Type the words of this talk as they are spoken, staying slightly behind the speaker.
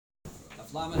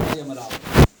Lamed Hey Amar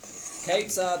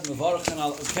Keitzad mevarchen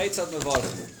al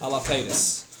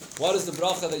peiros. What is the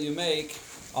bracha that you make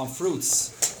on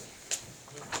fruits?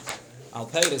 Al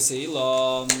peiros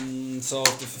ilom. So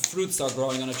if the fruits are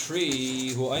growing on a tree,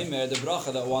 hu aimer, the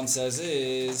bracha that one says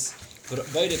is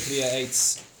beide priya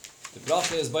eitz. The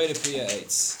bracha is beide priya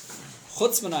eitz.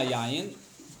 Chutz min hayayin,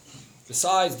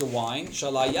 besides the wine,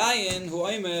 shal hayayin hu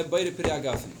aimer beide priya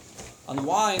gafen. On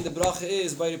wine, the bracha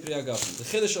is beide priya gafen. The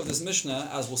chiddush of this Mishnah,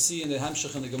 as we'll see in the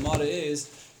Hemshech and the Gemara, is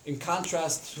in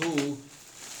contrast to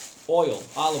oil,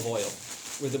 olive oil,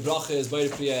 where the bracha is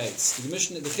beide priya eitz.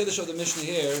 The chiddush of the Mishnah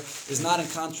here is not in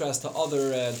contrast to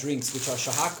other drinks, which are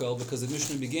shahakal, because the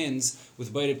Mishnah begins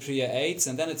with beide priya eitz,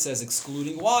 and then it says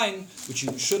excluding wine, which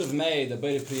you should have made a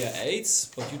beide priya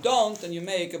eitz, but you don't, and you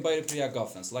make a beide priya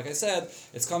gafen. So like I said,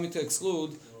 it's coming to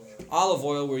exclude olive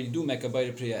oil, where you do make a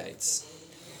beide priya eitz.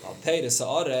 On the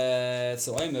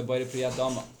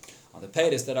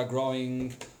peiros that are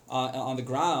growing on the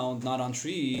ground, not on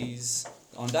trees,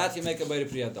 on that you make a beide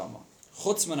priya dama.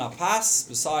 Chutz min hapas,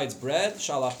 besides bread,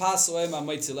 shal hapas oema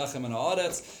moitzi lechem min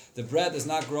haaretz. The bread is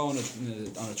not grown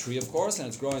on a tree, of course, and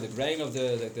it's growing the grain of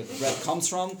the bread comes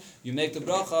from. You make the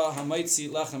bracha hamoitzi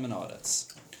lechem min haaretz.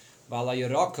 Vala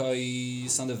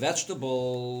yerakos, on the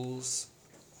vegetables.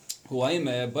 You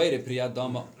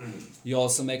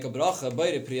also make a bracha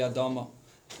beide priya dama.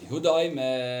 Rabbi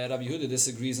Yehuda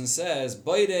disagrees and says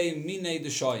beide mine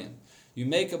deshoyin. You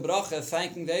make a bracha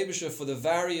thanking the Eibusher for the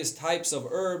various types of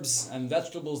herbs and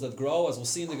vegetables that grow, as we'll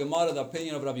see in the Gemara, the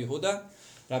opinion of Rabbi Yehuda.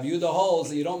 Rabbi Yehuda holds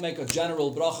that you don't make a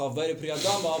general bracha of beide priya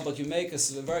dama, but you make a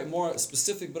very more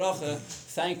specific bracha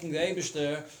thanking the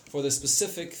Eibusher for the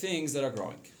specific things that are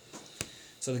growing.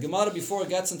 So the Gemara, before it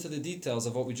gets into the details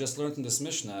of what we just learned in this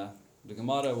Mishnah, the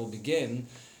Gemara will begin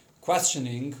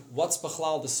questioning what's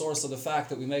b'chlal the source of the fact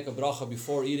that we make a bracha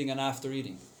before eating and after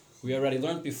eating. We already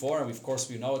learned before, and of course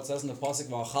we know it says in the pasuk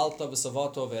v'achalta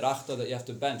v'savato v'erachta that you have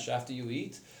to bench after you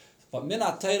eat. But min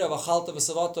ha'teira v'achalta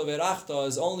v'savato v'erachta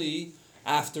is only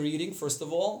after eating, first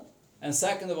of all, and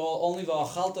second of all, only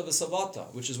v'achalta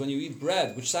v'savata, which is when you eat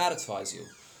bread, which satisfies you.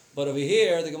 But over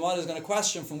here, the Gemara is going to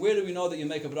question from where do we know that you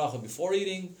make a bracha before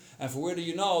eating, and from where do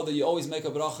you know that you always make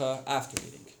a bracha after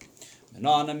eating?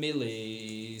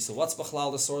 So what's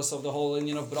b'chlal the source of the whole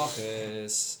union of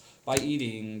brachas? By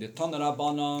eating. The Ton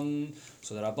Rabbanon.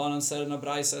 So the Rabbanon said in a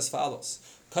brayso as follows: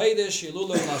 Kodesh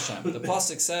Yilulim Hashem. The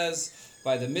pasuk says,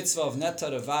 by the mitzvah of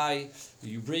Netar Avai,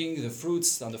 you bring the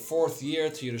fruits on the 4th year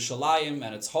to Yerushalayim,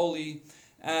 and it's holy.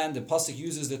 And the pasuk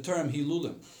uses the term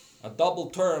Hilulim, a double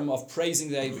term of praising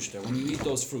the Eibusher when you eat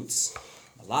those fruits.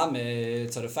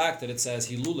 Lamed, so the fact that it says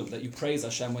Hilulim, that you praise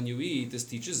Hashem when you eat, this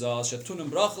teaches us Shatunim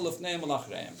bracha lefnei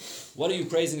malachreim. What are you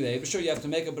praising the Eibusher? You have to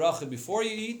make a bracha before you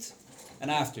eat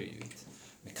and after you eat.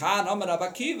 Mekan Amar Rabbi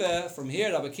Akiva, from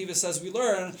here Rabbi Akiva says we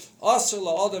learn Asr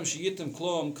la'adam sheyitim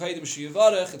klum kaidim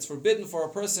sheyivarech. It's forbidden for a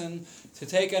person to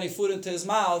take any food into his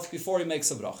mouth before he makes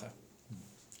a bracha.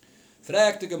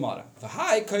 Frag the Gemara.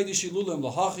 V'hai kaidish Hilulim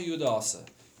l'hachi yudasa.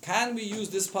 Can we use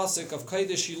this pasuk of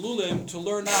Kodesh Hilulim to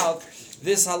learn out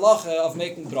this halacha of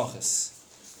making brachas?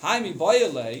 Haimi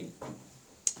bayale,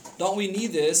 don't we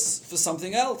need this for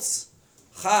something else?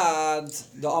 Chad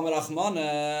the Amar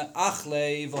Achmana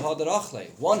achle v'hadar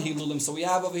achle. One Hilulim, so we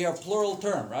have over here a plural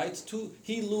term, right? 2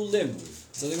 Hilulim.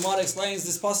 So the Gemara explains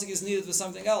this pasuk is needed for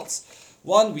something else.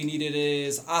 One we need it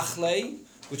is achle,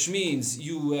 which means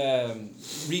you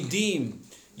redeem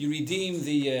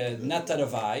the Netar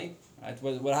Avai. Right?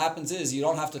 What happens is you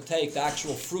don't have to take the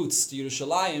actual fruits to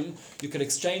Yerushalayim. You could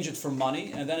exchange it for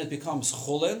money, and then it becomes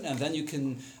chulin, and then you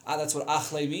can. That's what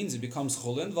achle means. It becomes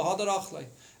chulin v'hadar achle,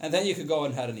 and then you could go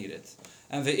ahead and eat it.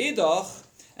 And ve'idach,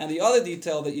 and the other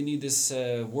detail that you need this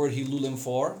word hilulim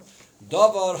for,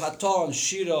 davar haton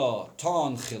shira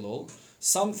ton chilul,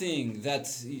 something that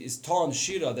is ton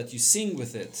shira that you sing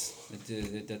with it,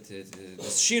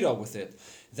 that shira with it.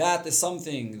 That is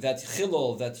something that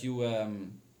chilul that you.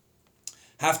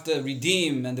 Have to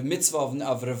redeem, and the mitzvah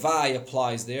of revai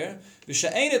applies there.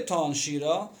 V'she'ein ton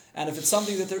shira, and if it's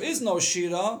something that there is no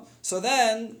shira, so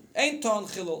then ain't ton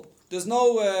chilul. There's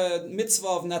no mitzvah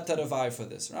of netar revai for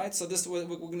this, right? So this we're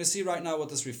going to see right now what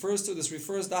this refers to. This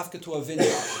refers dafka to a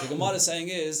vineyard. What the Gemara is saying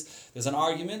is there's an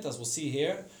argument, as we'll see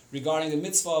here, regarding the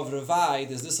mitzvah of revai.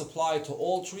 Does this apply to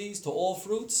all trees, to all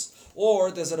fruits,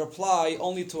 or does it apply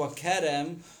only to a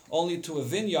kerem? Only to a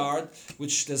vineyard,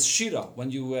 which there's shira. When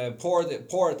you pour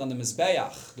it on the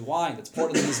mizbeach, the wine that's poured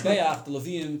on the mizbeach, the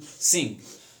Leviim sing.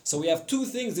 So we have two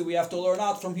things that we have to learn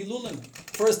out from Hilulim.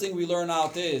 First thing we learn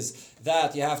out is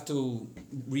that you have to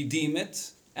redeem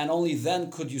it, and only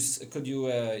then could you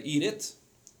eat it.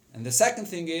 And the second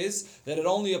thing is that it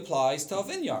only applies to a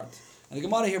vineyard. And the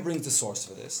Gemara here brings the source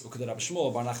for this. How do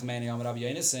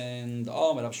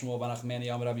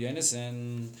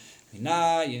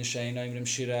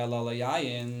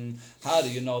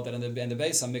you know that in the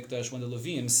Beis HaMikdash, when the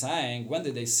Levim sang, when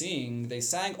did they sing? They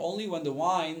sang only when the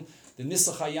wine, the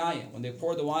Nisach HaYayin, when they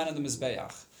poured the wine on the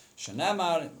Mizbeach.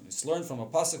 Shanamar, it's learned from a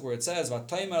pasuk where it says,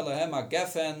 "Vataymer lehem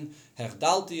gefen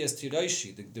herdalti es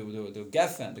tiroshi." The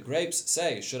gefen, the grapes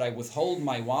say, "Should I withhold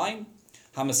my wine?"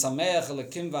 Hamasameach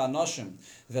lekim va'anoshim,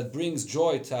 that brings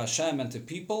joy to Hashem and to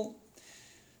people.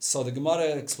 So the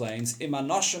Gemara explains, "Im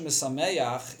anoshim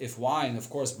mesameach." If wine, of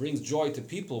course, brings joy to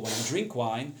people when you drink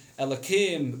wine,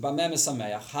 elakim b'mem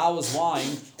mesameach. How is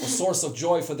wine a source of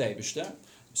joy for the Eibishter?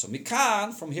 So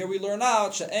mikan, from here we learn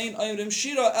out she'ein oyrim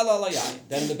shira ela layayin.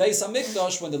 Then in the Beis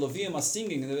HaMikdash, when the Levim are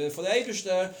singing for the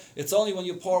Eibishter, it's only when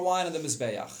you pour wine on the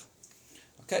Mizbeach.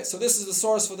 Okay, so this is the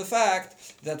source for the fact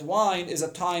that wine is a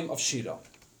time of shira.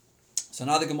 So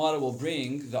now the Gemara will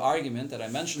bring the argument that I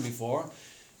mentioned before,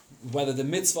 whether the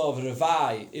mitzvah of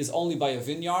revai is only by a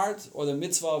vineyard or the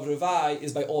mitzvah of revai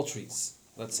is by all trees.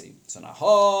 Let's see. So now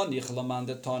nichelaman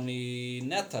detoni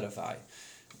neta revai.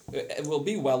 It will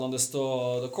be well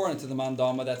understood according to the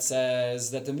Mandama that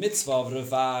says that the mitzvah of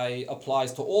Revai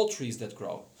applies to all trees that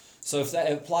grow. So if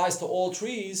that applies to all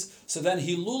trees, so then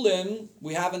Hilulim,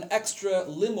 we have an extra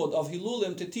limud of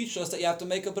Hilulim to teach us that you have to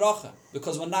make a bracha,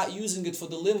 because we're not using it for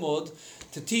the limud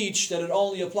to teach that it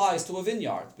only applies to a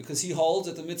vineyard, because he holds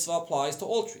that the mitzvah applies to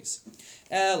all trees.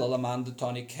 But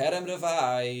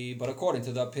according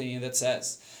to the opinion that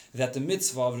says that the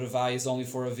mitzvah of Revai is only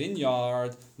for a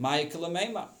vineyard,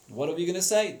 what are we going to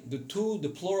say? The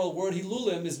plural word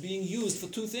Hilulim is being used for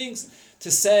two things. To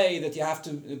say that you have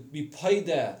to be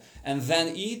paida and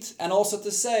then eat, and also to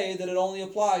say that it only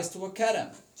applies to a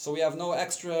kerem. So we have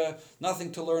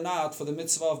nothing to learn out for the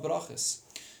mitzvah of Brachos.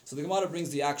 So the Gemara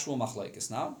brings the actual machlekes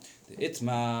now. The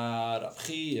Itmar, Rab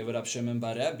Chiya, Rab Shimon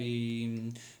bar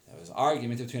Rebbe. There was an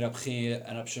argument between Rab Chiya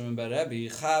and Rab Shimon bar Rebbe.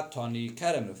 Chatani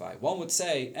kerem revai. One would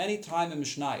say any time in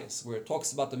Mishnayos where it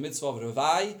talks about the mitzvah of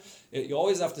revai, you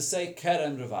always have to say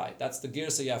kerem revai. That's the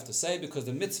girsa you have to say, because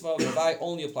the mitzvah of revai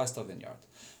only applies to a vineyard.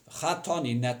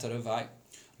 Chatani neta revai.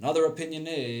 Another opinion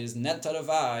is neta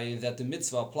revai, that the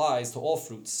mitzvah applies to all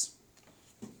fruits.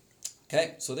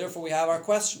 Okay, so therefore we have our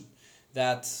question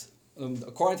that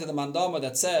according to the Mandama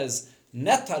that says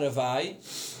neta revai,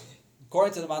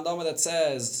 according to the Mandama that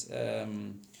says,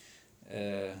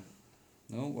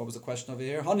 what was the question over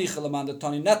here? According to the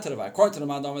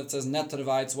Mandama that says neta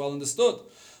revai, it's well understood.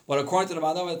 But according to the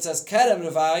Mandama that says kerem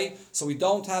revai, so we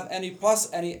don't have any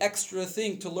extra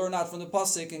thing to learn out from the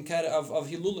pasuk in of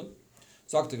Hilulim.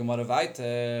 Sagt the Gemara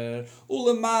weiter,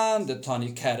 Uleman the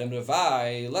Tani kerem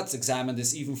revai. Let's examine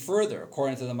this even further.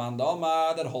 According to the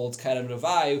Mandama that holds kerem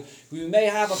revai, we may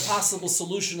have a possible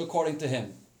solution according to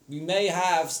him. We may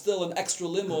have still an extra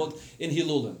limud in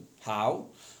Hilulim. How?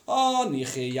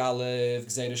 If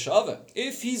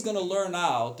he's going to learn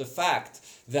out the fact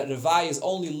that Revai is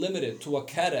only limited to a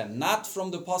kerem, not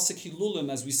from the pasuk Hilulim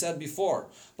as we said before,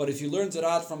 but if he learns it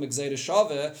out from Gzeira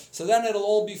Shaveh, so then it'll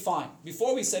all be fine.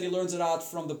 Before we said he learns it out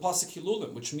from the pasuk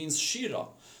Hilulim, which means Shira.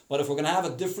 But if we're going to have a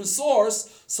different source,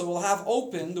 so we'll have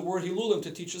open the word Hilulim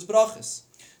to teach us Brachos.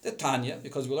 The Tanya,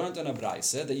 because we learned in a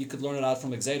Braise that you could learn it out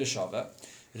from Gzeira Shaveh.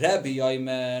 Rebbe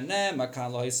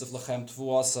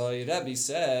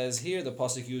says, here the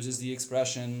pasuk uses the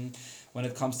expression when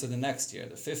it comes to the next year,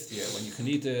 the 5th year, when you can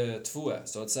eat the tvuah.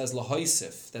 So it says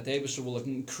lahoisif, that the Eibusher will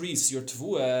increase your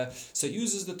tvuah. So it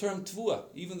uses the term tvuah,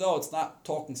 even though it's not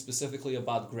talking specifically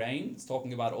about grain, it's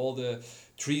talking about all the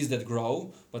trees that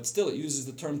grow, but still it uses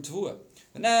the term tvuah.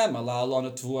 When it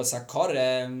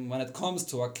comes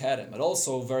to a kerem, it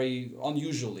also very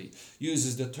unusually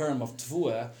uses the term of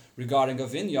tvuah regarding a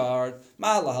vineyard.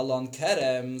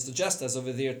 So just as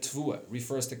over there tvuah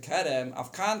refers to kerem,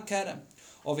 avkan kerem.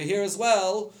 Over here as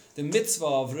well, the mitzvah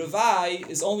of revai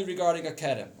is only regarding a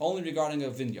kerem, only regarding a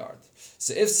vineyard.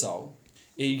 So if so,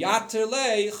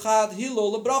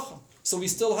 so we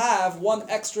still have one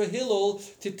extra hilul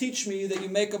to teach me that you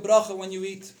make a bracha when you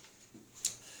eat.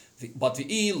 But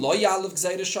if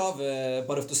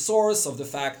the source of the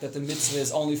fact that the mitzvah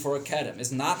is only for a kerem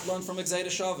is not learned from Gzeira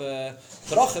Shaveh,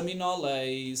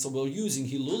 so we're using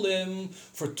hilulim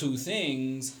for two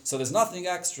things, so there's nothing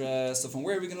extra. So from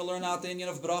where are we going to learn out the inyan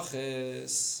of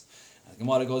brachos? The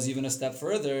Gemara goes even a step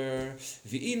further.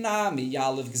 And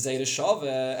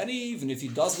even if he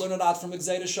does learn it out from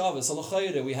Gzeira Shaveh, so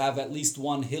we have at least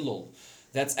one hilul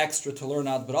that's extra to learn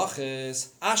out brachos.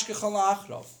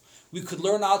 We could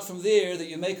learn out from there that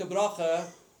you make a bracha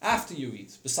after you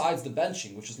eat, besides the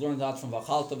benching, which is learned out from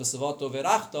V'achalta v'savato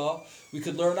v'rachta, we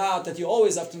could learn out that you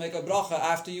always have to make a bracha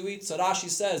after you eat. So Rashi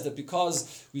says that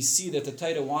because we see that the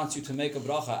Torah wants you to make a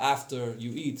bracha after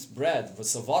you eat bread,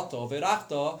 v'savato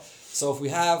v'rachta, so if we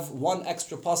have one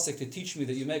extra pasuk to teach me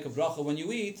that you make a bracha when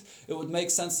you eat, it would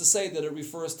make sense to say that it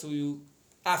refers to you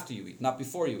after you eat, not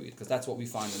before you eat, because that's what we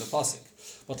find in the pasuk.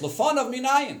 But lefanav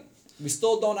minayin, we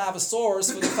still don't have a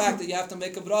source for the fact that you have to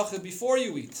make a bracha before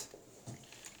you eat.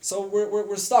 So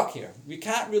we're stuck here. We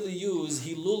can't really use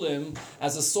hilulim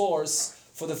as a source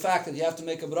for the fact that you have to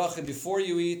make a bracha before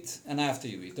you eat and after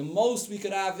you eat. The most we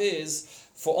could have is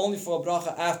only for a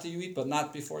bracha after you eat, but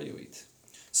not before you eat.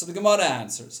 So the Gemara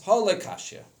answers, Hole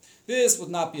kashya. This would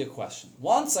not be a question.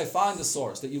 Once I find the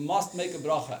source that you must make a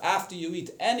bracha after you eat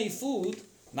any food,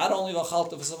 not only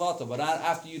v'achalta v'savata, but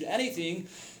after you eat anything,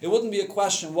 it wouldn't be a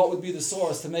question what would be the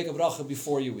source to make a bracha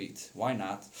before you eat. Why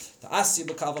not?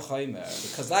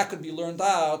 Because that could be learned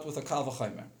out with a kal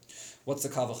v'chaimer. What's the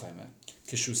kal v'chaimer?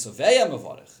 Kishu saveya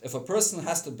mevarich. If a person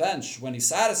has to bench when he's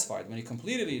satisfied, when he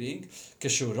completed eating,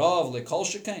 kishu rav lekol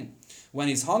shekain. When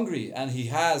he's hungry and he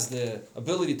has the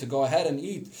ability to go ahead and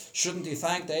eat, shouldn't he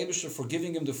thank the Eibusher for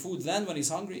giving him the food then when he's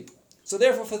hungry? So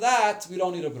therefore for that, we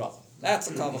don't need a bracha. That's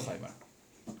a kal v'chaimer.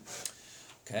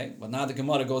 Okay, but now the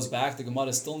Gemara goes back. The Gemara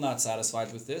is still not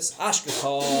satisfied with this.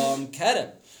 Ashkechon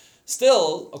kerem.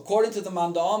 Still, according to the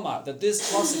Manda Omar, that this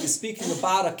pasuk is speaking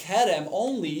about a kerem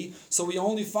only, so we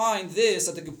only find this,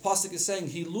 that the pasuk is saying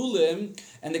hilulim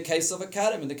in the case of a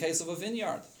kerem, in the case of a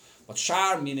vineyard. But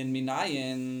shar minin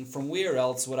minayin, from where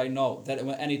else would I know that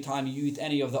any time you eat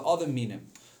any of the other minim,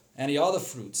 any other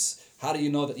fruits, how do you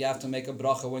know that you have to make a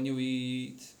bracha when you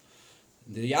eat?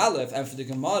 The Yalef, and for the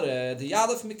Gemara, the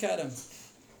Yalef mikerem.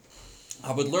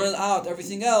 I would learn out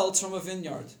everything else from a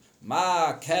vineyard.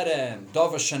 Ma kerem,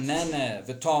 dova shanene,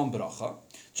 v'tom bracha.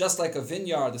 Just like a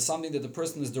vineyard is something that the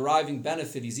person is deriving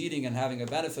benefit, he's eating and having a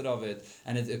benefit of it,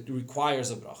 and it requires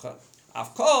a bracha.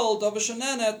 Avkol, dova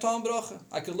shanene, tom bracha.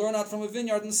 I could learn out from a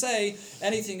vineyard and say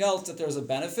anything else that there's a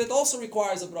benefit also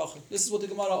requires a bracha. This is what the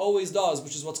Gemara always does,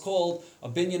 which is what's called a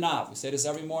binyanav. We say this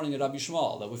every morning at Rabbi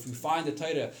Shmuel, that if we find the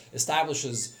Torah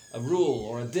establishes a rule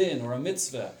or a din or a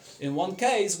mitzvah in one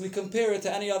case, we compare it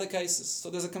to any other cases. So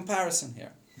there's a comparison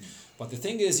here. But the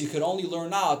thing is, you could only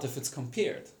learn out if it's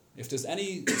compared. If there's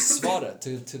any svara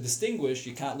to distinguish,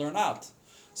 you can't learn out.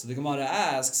 So the Gemara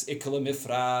asks, Ikala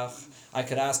mifrach. I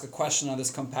could ask a question on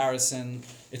this comparison.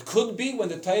 It could be when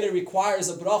the Torah requires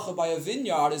a bracha by a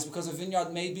vineyard is because a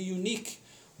vineyard may be unique.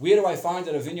 Where do I find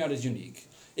that a vineyard is unique?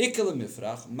 Ikala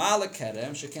mifrach, mala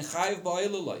kerem, sheken chayiv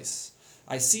ba'ilulais.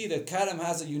 I see that kerem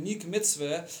has a unique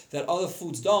mitzvah that other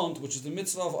foods don't, which is the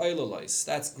mitzvah of oilolais.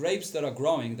 That's grapes that are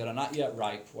growing, that are not yet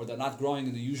ripe, or they're not growing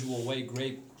in the usual way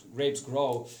grapes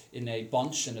grow in a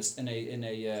bunch, in a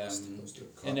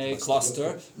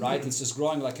cluster, right? It's just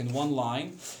growing like in one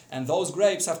line, and those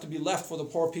grapes have to be left for the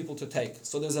poor people to take.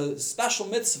 So there's a special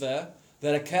mitzvah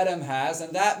that a kerem has,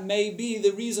 and that may be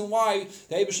the reason why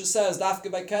the Eibusher says, Dafke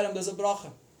by kerem, there's a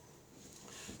bracha.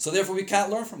 So therefore we can't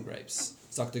learn from grapes.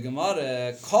 Sagt the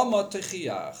Gemara, Kama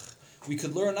techiach. We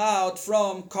could learn out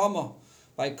from Kama.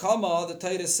 By Kama, the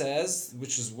Torah says,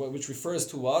 which refers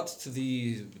to what? To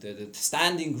the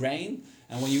standing grain.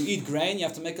 And when you eat grain, you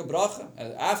have to make a bracha.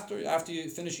 After you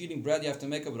finish eating bread, you have to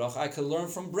make a bracha. I could learn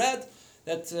from bread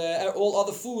that all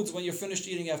other foods, when you're finished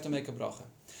eating, you have to make a bracha.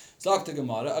 Sagt the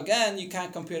Gemara, again, you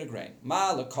can't compare to grain.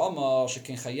 Ma lekama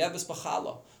shekin chayeves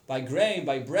b'chala. By grain,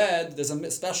 by bread, there's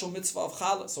a special mitzvah of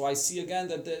challah. So I see again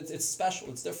that it's special,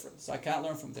 it's different. So I can't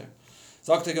learn from there.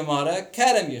 Zok the Gemara,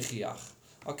 kerem yechiach.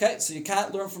 Okay, so you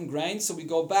can't learn from grain, so we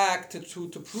go back to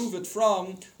prove it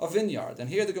from a vineyard. And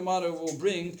here the Gemara will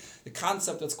bring the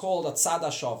concept that's called a tzad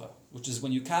hashava, which is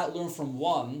when you can't learn from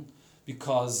one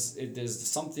because there's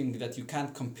something that you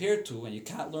can't compare to, and you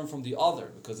can't learn from the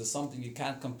other because there's something you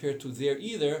can't compare to there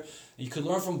either. And you can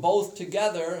learn from both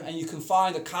together, and you can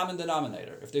find a common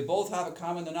denominator. If they both have a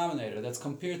common denominator that's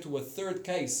compared to a third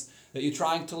case that you're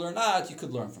trying to learn out, you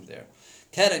could learn from there.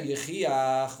 Kerem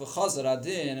yechiach v'chazar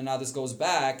adin, and now this goes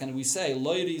back, and we say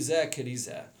lo yrizeh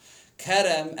kerizeh.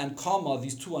 Kerem and kama,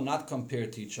 these two are not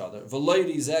compared to each other. V'lo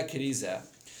yrizeh kerizeh.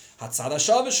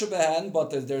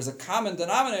 But there's a common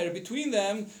denominator between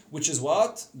them, which is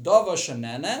what? Dava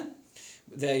shanene.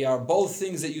 They are both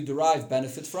things that you derive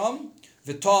benefit from.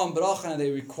 V'tom bracha, and they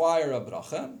require a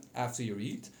bracha after you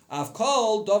eat.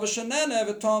 Avkol dava shanene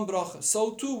v'tom bracha.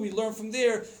 So too, we learn from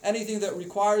there, anything that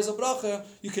requires a bracha,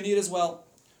 you can eat as well.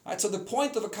 Right? So the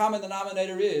point of a common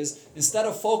denominator is, instead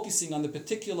of focusing on the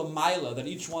particular mila that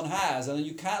each one has, and then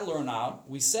you can't learn out,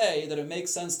 we say that it makes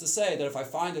sense to say that if I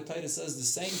find a Torah says the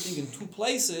same thing in two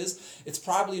places, it's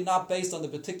probably not based on the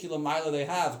particular mila they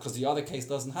have, because the other case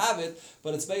doesn't have it,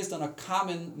 but it's based on a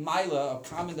common mila, a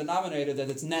common denominator,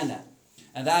 that it's nene.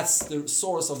 And that's the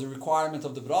source of the requirement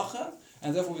of the bracha,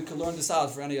 and therefore we can learn this out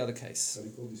for any other case. How do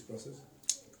you call this process?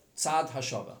 Tzad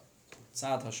hashava.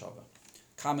 Tzad hashava.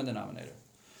 Common denominator.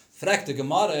 Frek the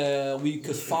Gemara, we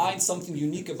could find something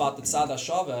unique about the Tzad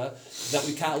HaShava that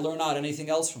we can't learn out anything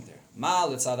else from there. Mal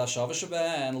Tzad HaShava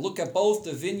Sheben, look at both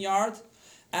the vineyard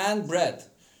and bread.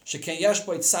 Sheken yesh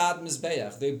bo tzad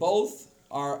mizbeach. They both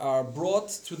are brought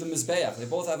to the mizbeach. They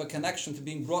both have a connection to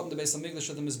being brought in the Beis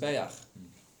HaMikdash of the mizbeach.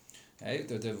 Okay?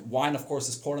 The wine, of course,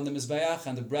 is poured on the mizbeach,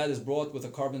 and the bread is brought with a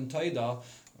carbon toida,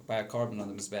 by a carbon on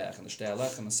the mizbeach, and the shtei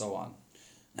alechem, and so on.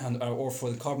 Or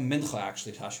for the carbon mincha,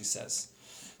 actually, Tashi says.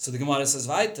 So the Gemara says,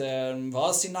 weiter,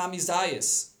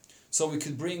 so we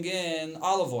could bring in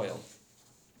olive oil.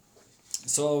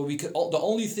 So we could. The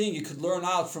only thing you could learn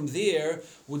out from there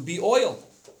would be oil.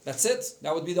 That's it.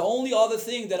 That would be the only other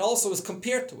thing that also is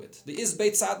compared to it. The is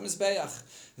beitzad mizbeach.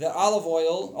 The olive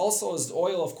oil also is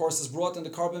oil, of course, is brought in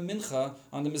the carbon mincha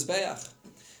on the mizbeach.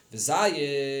 The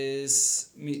zayis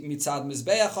mitzad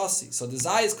mizbeach hasi. So the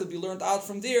zayis could be learned out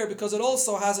from there because it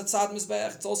also has a tzad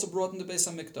mizbeach. It's also brought in the Beis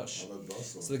HaMikdash.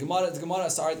 So the Gemara.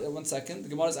 Sorry, 1 second. The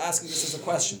Gemara is asking this as a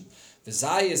question. The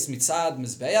zayis mitzad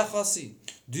mizbeach hasi.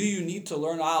 Do you need to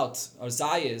learn out a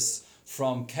zayis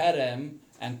from kerem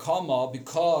and kama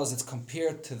because it's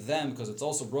compared to them because it's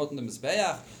also brought in the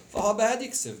mizbeach?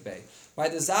 By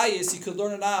the zayis, you could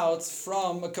learn it out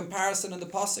from a comparison in the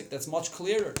pasuk that's much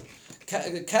clearer.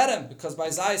 Kerem, because by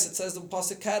zayis it says the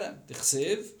pasuk kerem.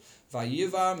 Dichsiv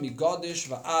vayivar migodish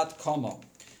va'at kama,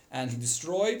 and he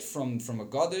destroyed from a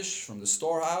godish, from the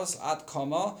storehouse at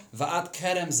kama va'at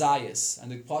kerem zayis,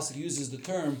 and the pasuk uses the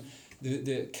term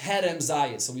the kerem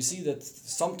zayis. So we see that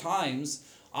sometimes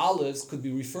olives could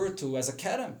be referred to as a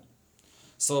kerem.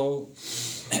 So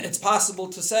it's possible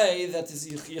to say that it's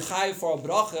yichai for a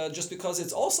bracha just because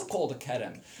it's also called a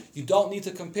kerem. You don't need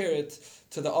to compare it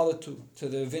to the other two, to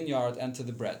the vineyard and to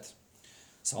the bread.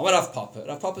 So Rav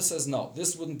Papa says no,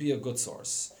 this wouldn't be a good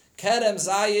source. Kerem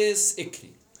zayis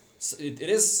ikri. So it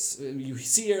is, you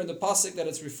see here in the pasuk that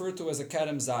it's referred to as a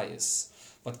kerem zayis.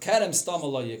 But kerem stama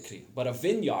lo yikri. But a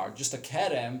vineyard, just a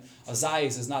kerem, a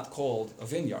zayis is not called a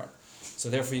vineyard. So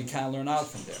therefore you can't learn out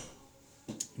from there.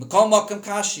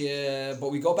 But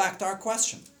we go back to our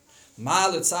question.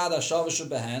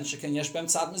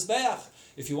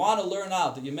 If you want to learn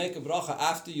out that you make a bracha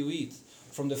after you eat,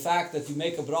 from the fact that you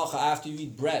make a bracha after you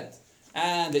eat bread,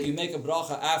 and that you make a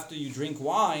bracha after you drink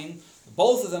wine,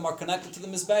 both of them are connected to the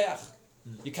mizbeach.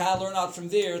 You can't learn out from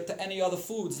there to any other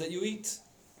foods that you eat.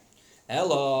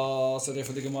 Ella, so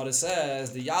therefore the Gemara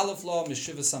says, the yalef lo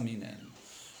mishivas aminen.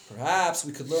 Perhaps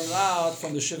we could learn out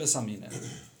from the shivas aminen.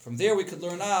 From there we could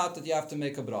learn out that you have to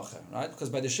make a bracha, right? Because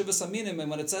by the Shivas Aminim,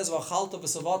 when it says V'achalta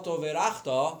v'savato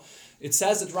v'erachta, it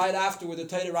says it right after where the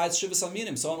Torah writes Shivas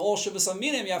Aminim. So on all Shivas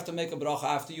Aminim you have to make a bracha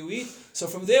after you eat. So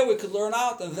from there we could learn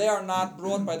out that they are not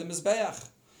brought by the Mizbeach.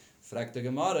 Frek the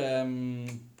Gemara,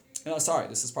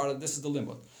 this is the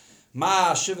limud.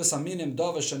 Ma Shivas Aminim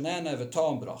dova shenene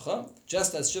v'tom bracha.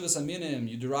 Just as Shivas Aminim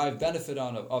you derive benefit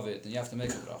of it, and you have to make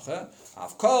a bracha.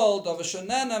 Avkol dova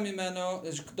shenene mimeno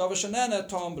dova shenene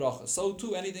tom bracha. So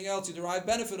too, anything else you derive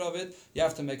benefit of it, you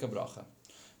have to make a bracha.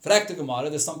 Frek the Gemara,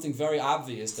 there's something very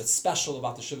obvious that's special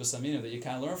about the Shivas Aminim that you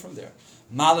can't learn from there.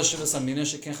 Ma le Shivas Aminim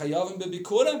sheken chayavim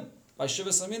bebikurim. By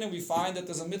Shivas Aminim we find that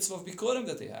there's a mitzvah of bikurim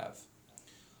that they have.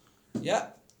 Yeah,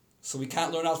 so we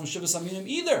can't learn out from Shivas Aminim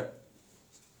either.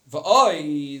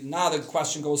 Now the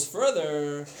question goes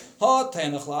further.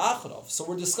 So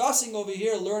we're discussing over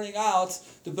here learning out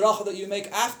the bracha that you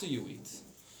make after you eat.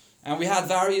 And we had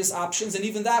various options, and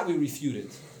even that we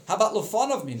refuted. How about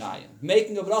lefanav minayim?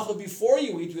 Making a bracha before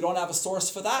you eat, we don't have a source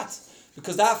for that.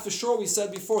 Because that for sure we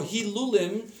said before,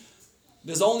 hilulim,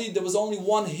 there was only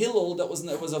one hilul that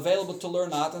was available to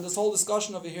learn out, and this whole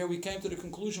discussion over here, we came to the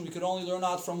conclusion we could only learn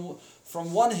out from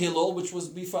one hilul, which was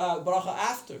before a bracha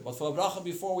after, but for a bracha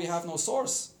before we have no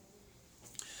source.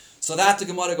 So that the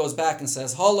Gemara goes back and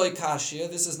says, Haloi kashia,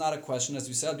 this is not a question, as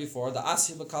we said before, the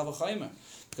asi b'kavachaymer,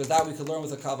 because that we could learn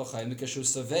with a kavachaymer, keshu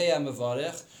saveya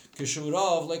mevarech, keshu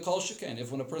rav leikol sheken.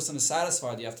 If when a person is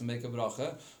satisfied, you have to make a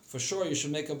bracha, for sure you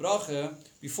should make a bracha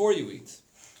before you eat.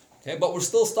 Okay, but we're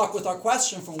still stuck with our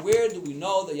question, from where do we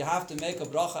know that you have to make a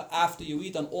bracha after you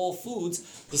eat on all foods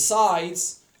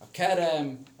besides a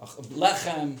kerem, a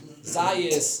lechem,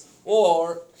 zayis,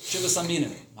 or shivas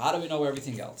aminim? How do we know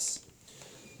everything else?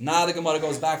 Now the Gemara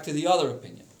goes back to the other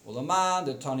opinion. Ulaman,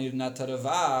 the Tanir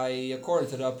Netaravai,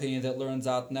 according to the opinion that learns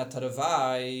out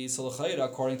Netaravai, Salachayra,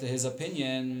 according to his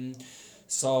opinion.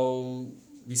 So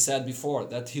we said before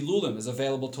that Hilulim is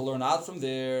available to learn out from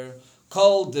there.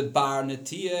 Called the Bar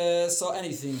Netiyah, so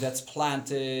anything that's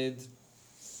planted,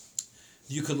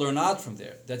 you could learn out from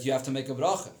there, that you have to make a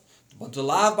bracha. But the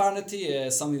Lav Bar Netiyah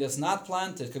is something that's not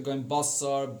planted, could go in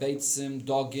basar, beitzim,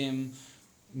 dogim,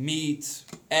 meat,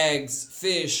 eggs,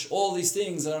 fish, all these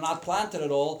things that are not planted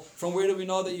at all. From where do we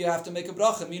know that you have to make a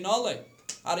bracha? Minole.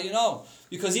 How do you know?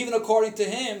 Because even according to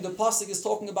him, the pasuk is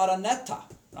talking about a netta,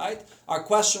 right? Our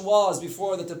question was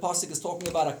before that the pasuk is talking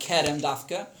about a kerem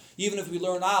dafka. Even if we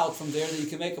learn out from there that you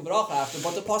can make a bracha after,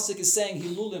 but the pasuk is saying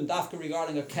hilulim dafka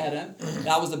regarding a kerem.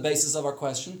 That was the basis of our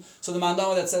question. So the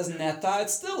mandama that says netta,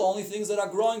 it's still only things that are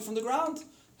growing from the ground.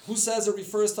 Who says it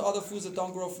refers to other foods that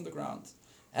don't grow from the ground?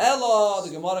 Ella, the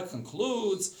Gemara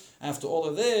concludes, after all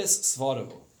of this,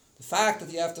 svarahu. The fact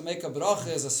that you have to make a bracha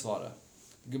is a svara.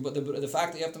 The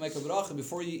fact that you have to make a bracha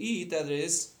before you eat, that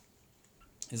is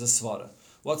a svara.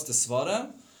 What's the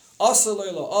svara? It's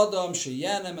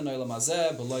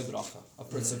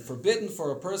forbidden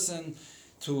for a person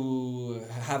to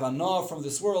have anah from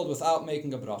this world without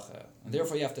making a bracha. And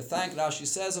therefore you have to thank, Rashi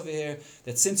says over here,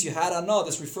 that since you had anah,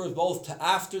 this refers both to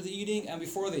after the eating and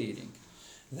before the eating.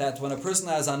 That when a person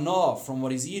has anah from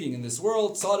what he's eating in this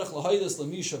world, he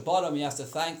has to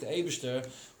thank the Eibishter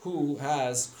who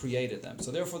has created them.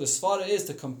 So therefore the svara is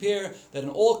to compare that in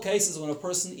all cases when a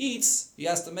person eats, he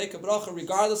has to make a bracha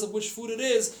regardless of which food it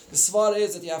is. The svara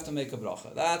is that you have to make a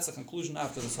bracha. That's the conclusion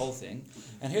after this whole thing.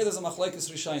 And here there's a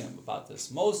machlekes Rishonim about this.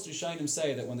 Most Rishonim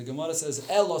say that when the Gemara says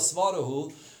Elo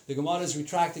svarahu, the Gemara is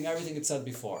retracting everything it said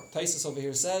before. Taisus over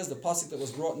here says the pasuk that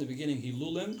was brought in the beginning,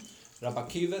 Hilulim, Rabbi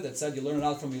Akiva, that said you learn it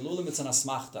out from Hilulim, it's an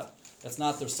asmachta. That's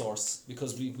not their source,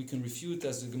 because we can refute,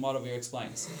 as the Gemara over here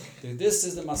explains. This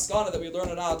is the maskana that we learn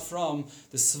it out from,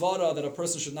 the svara that a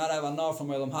person should not have anah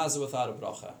from Elam Hazeh without a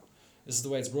bracha. This is the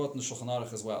way it's brought in the Shulchan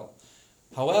Aruch as well.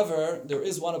 However, there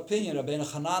is one opinion, Rabbeinu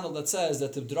Hananel, that says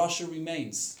that the drasha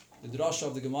remains. The drasha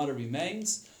of the Gemara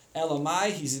remains.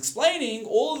 Elamai, he's explaining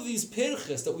all of these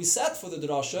pirches that we set for the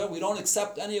drasha. We don't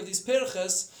accept any of these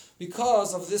pirches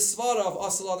because of this svara of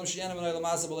asal adam sheyanim and elam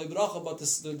hazeh b'lei bracha, but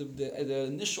the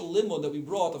initial limud that we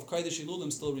brought of kodesh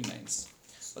hilulim still remains.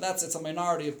 But it's a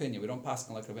minority opinion. We don't pass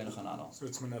on like Rabbeinu Hananel. So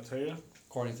it's minateya?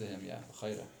 According to him, yeah.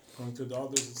 According to the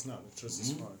others, it's not. It's just a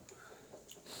svara.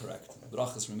 Correct.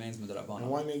 Brachos remains midrabanan. And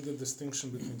why make the distinction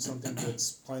between something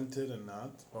that's planted and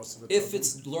not? If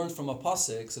it's learned from a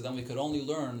pasuk, so then we could only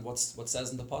learn what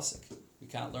says in the pasuk. We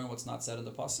can't learn what's not said in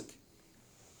the pasuk.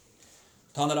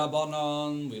 Tana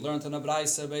Rabbanon, we learned in a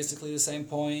Braisa basically the same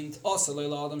point.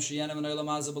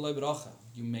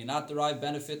 You may not derive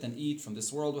benefit and eat from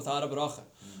this world without a bracha.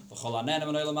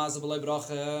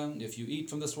 If you eat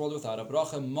from this world without a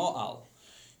bracha, mo'al.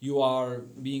 You're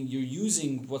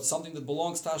using something that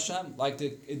belongs to Hashem, like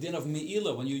the din of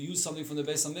Me'ilah, when you use something from the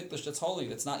Beis HaMikdash that's holy,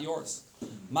 that's not yours.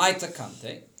 My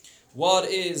takante. What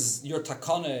is your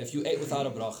takana if you ate without a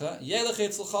bracha?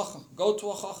 Go to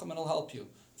a chacham and he'll help you.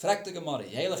 Frag the Gemara.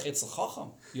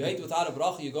 You ate without a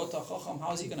bracha, you go to a chacham,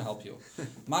 how is he going to help you?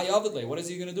 My avidle, what is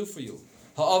he going to do for you?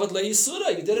 Ha'avidle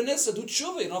yisura, you did an issa, do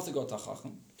tshuva, you don't have to go to a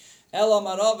chacham. Ela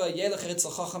marava yelech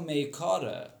etzel chacham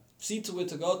meikara. See to it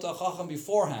to go to a chacham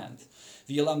beforehand.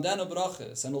 V'yilamdenu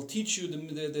brachas, and he'll teach you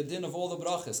the din of all the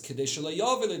brachas. Kedei shelo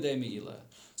yavi l'dei me'ilah,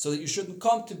 so that you shouldn't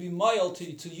come to be mild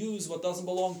to use what doesn't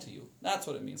belong to you. That's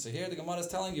what it means. So here the Gemara is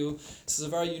telling you this is a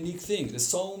very unique thing. There's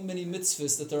so many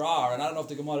mitzvahs that there are, and I don't know if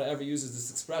the Gemara ever uses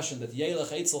this expression that yelech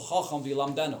eitzel chacham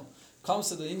v'yilamdenu. Comes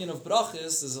to the union of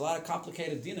brachas, there's a lot of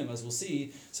complicated dinim, as we'll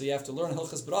see. So you have to learn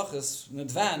hilchas brachas in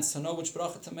advance to know which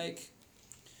bracha to make.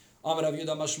 One that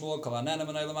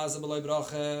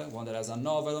has a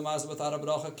no without a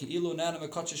bracha.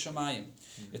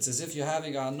 It's as if you're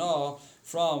having a no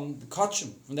from the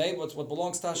kachim, from what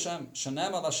belongs to Hashem.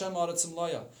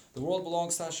 The world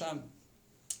belongs to Hashem.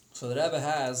 So the Rebbe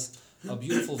has a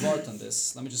beautiful vart on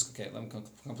this. Let me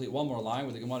complete one more line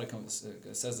where the Gemara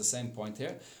says the same point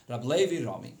here. Rab Levi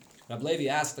Rami. Rab Levi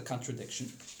asked the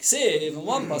contradiction. In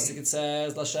one pasuk it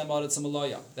says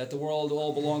that the world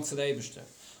all belongs to the Eibishter.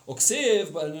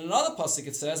 Uksiv, but in another pasuk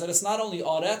it says that it's not only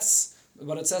Aretz,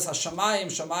 but it says Hashamayim,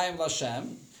 Shamayim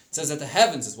Lashem. It says that the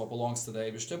heavens is what belongs to the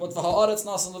Eibishter, but V'ha'aretz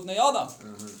Nasan Livnei Adam.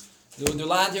 The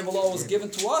land here below was given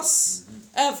to us.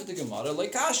 And for the Gemara,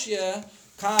 Leikashya,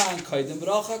 Kan Kaidim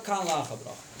Bracha, Kan Lacha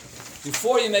Bracha.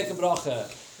 Before you make a bracha,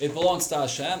 it belongs to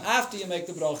Hashem. After you make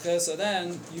the bracha, so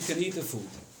then you can eat the food.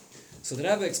 So the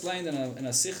Rebbe explained in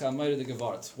a Sikha, Meir de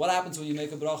Gevart, what happens when you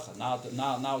make a bracha?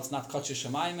 Now it's not Kach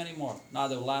Shemayim anymore. Now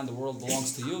the land, the world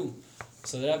belongs to you.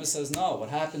 So the Rebbe says, no, what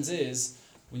happens is,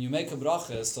 when you make a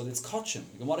bracha, so it's kachim.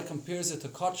 The Gemara compares it to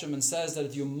kachim and says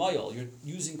that you're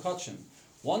using kachim.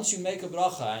 Once you make a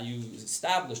bracha and you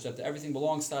establish that everything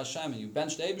belongs to Hashem and you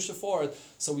bench the Eibusha for it,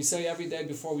 so we say every day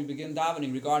before we begin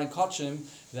davening regarding kachim,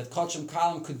 that kachim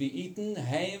kalim could be eaten,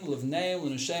 heim, livneim,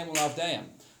 l'nashem, l'avdeim.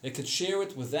 They could share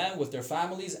it with them, with their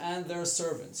families and their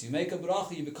servants. You make a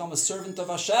bracha, you become a servant of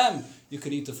Hashem, you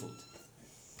could eat the food.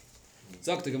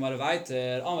 Sagt die Gemara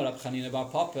weiter,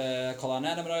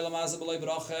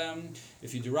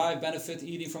 if you derive benefit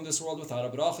eating from this world without a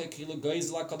bracha,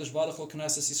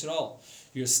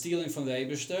 you're stealing from the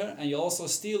Eibishter, and you're also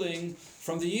stealing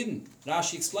from the Yidden.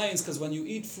 Rashi explains, because when you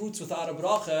eat fruits without a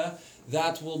bracha,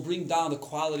 that will bring down the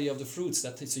quality of the fruits,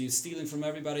 so you're stealing from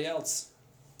everybody else.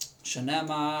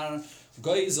 Shenemar,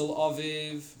 goizel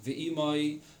aviv,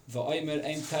 ve'imoi, ve'oimer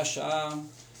ein pesha,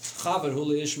 chaver hu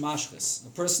leish mashchis. A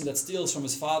person that steals from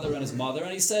his father and his mother,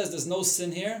 and he says there's no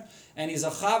sin here, and he's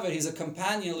a chaver, he's a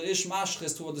companion, leish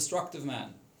mashchis, to a destructive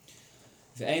man.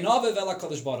 Ve'ein aviv ela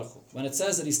kadosh baruch hu. When it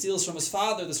says that he steals from his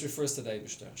father, this refers to the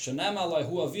Eibishter. Shenemar lai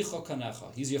hu avicha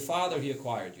kanecha. He's your father, he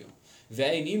acquired you.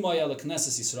 Ve'ein imoi ela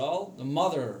knesses Yisrael. The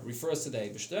mother refers to the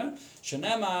Eibishter.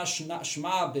 Shenemar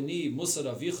shma beni musar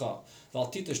avicha.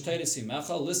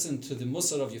 Listen to the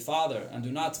musar of your father and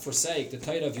do not forsake the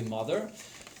Torah of your mother.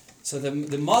 So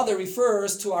the mother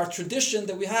refers to our tradition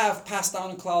that we have passed down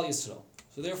in Klal Yisrael.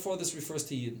 So therefore this refers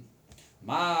to Yidden.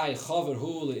 My chaver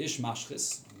hu leish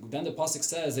mashchis. Then the pasuk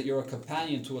says that you're a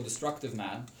companion to a destructive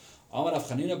man. Amar Rav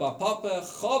Chanina bar Papa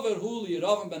chaver hu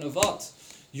leYeravam ben Nevat.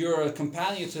 You're a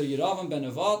companion to Yeravam ben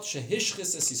Nevat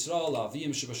shehishchis es Yisrael la'avim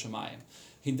shebashamayim.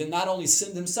 He did not only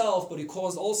sin himself, but he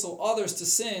caused also others to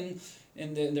sin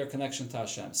in their connection to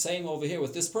Hashem. Same over here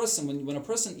with this person. When a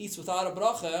person eats without a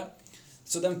bracha,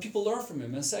 so then people learn from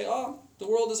him and say, the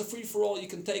world is a free-for-all. You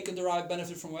can take and derive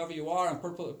benefit from wherever you are, and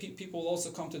people will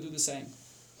also come to do the same.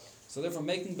 So therefore,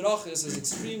 making brachas is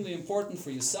extremely important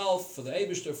for yourself, for the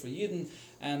Eibishter, for Yidden,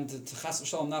 and to chas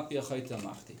v'shalom not be a chayta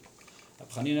machti. Rab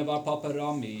Chanina bar Papa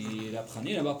Rami, Rab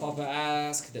Chanina bar Papa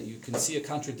asked that you can see a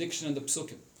contradiction in the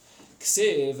psukim.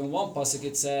 Ksiv, in one pasuk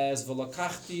it says,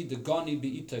 "V'lakachti degani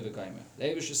be'itay v'gaimer." The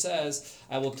Eibishter says,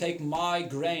 "I will take my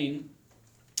grain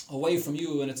away from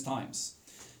you in its times."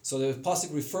 So the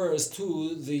pasuk refers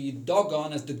to the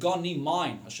dogon as degani,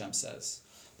 mine. Hashem says,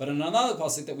 but in another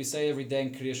pasuk that we say every day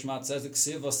in Kriya Shema, it says,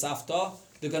 "Ksiv v'safta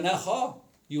deganecha."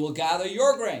 You will gather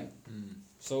your grain.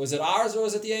 So is it ours or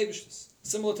is it the Eibishter's?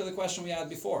 Similar to the question we had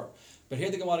before. But here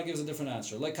the Gemara gives a different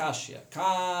answer. Lekashia.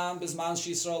 Kan bizman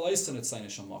she'Yisrael oistin etzayin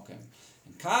shel mokim.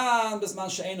 And kan bizman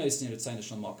she'eino oistin etzayin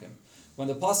shel mokim. When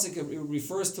the pasuk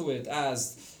refers to it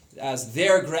as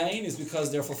their grain, is because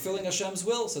they're fulfilling Hashem's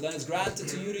will. So then it's granted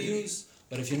to you to use.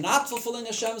 But if you're not fulfilling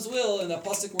Hashem's will, in the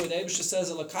pasuk where the Eibishter says,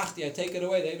 "Lekachti," I take it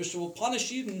away, the Eibishter will punish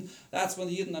Yidden. That's when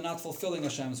the Yidden are not fulfilling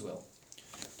Hashem's will.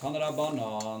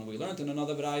 Tanarabanan, we learned in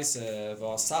another Braise, the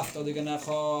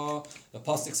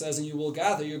pasuk says, and you will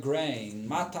gather your grain.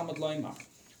 What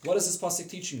is this pasuk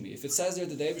teaching me? If it says there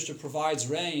that the Eibishter provides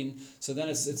rain, so then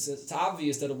it's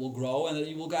obvious that it will grow and that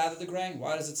you will gather the grain.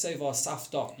 Why does it say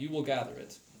v'asafta? You will gather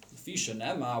it.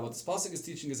 What this pasuk is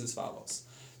teaching is as follows,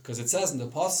 because it says in the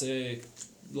pasuk,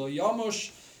 Lo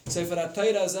yamush sefer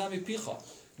haTorah zeh mipicha.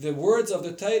 The words of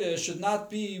the Torah should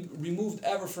not be removed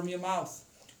ever from your mouth.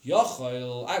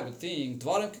 Yochel, I would think,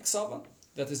 dvarim kiksavan,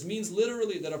 that this means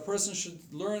literally that a person should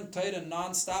learn Torah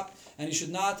non-stop and he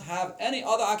should not have any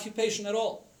other occupation at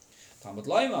all. Talmud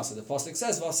Laima, so the pasuk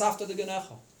says, "V'asafta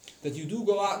deganecha," that you do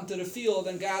go out into the field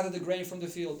and gather the grain from the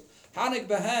field. Hanik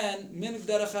behen minik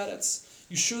derech eretz.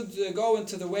 You should go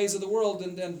into the ways of the world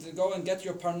and then go and get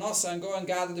your parnasa and go and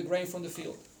gather the grain from the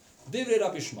field. Divrei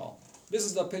Rabbi Shmuel. This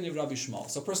is the opinion of Rabbi Shmuel.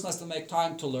 So a person has to make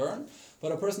time to learn,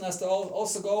 but a person has to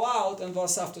also go out and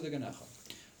v'asafta deganecha.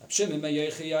 Rab Shimon ben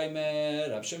Yechi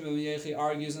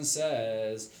argues and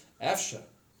says, Efsha,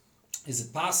 is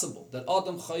it possible that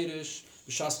Adam Chayrish,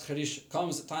 B'shas Chayrish,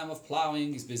 comes the time of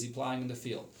plowing, he's busy plowing in the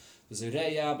field.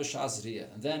 V'zireya b'shas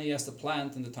riyah, and then he has to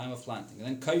plant in the time of planting. And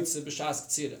then Kaitze b'shas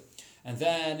k'tzira, and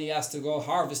then he has to go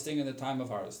harvesting in the time of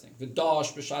harvesting.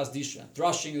 V'dash b'shas disha,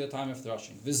 threshing in the time of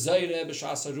threshing. V'zayre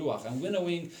b'shas haruach, and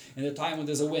winnowing in the time when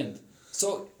there's a wind.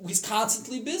 So he's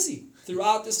constantly busy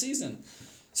throughout the season.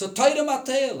 So Torah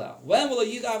Matela, when will a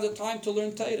Yid have the time to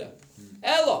learn Torah?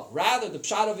 Elo, rather the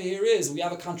pshat over here is we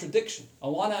have a contradiction.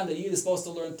 On one hand, the Yid is supposed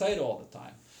to learn Torah all the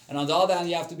time, And on the other hand,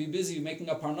 you have to be busy making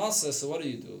a parnasa, so what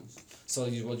do? So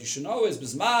what you should know is,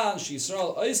 Bizman,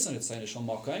 Yisrael, Eisen, it's saying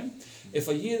Makim. If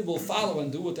a Yid will follow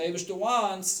and do what the Eibishter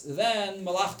wants, then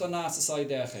Malachta Nasas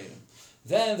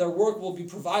then their work will be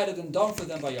provided and done for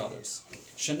them by others.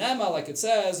 Shenema, like it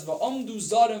says, Va'omdu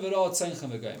Zarim V'ra'at Tzenchem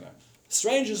V'geimer.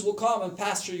 Strangers will come and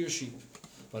pasture your sheep.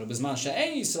 But Bizman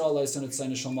She'en Yisrael, Eisen, it's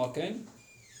saying Makim.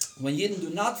 When Yidden do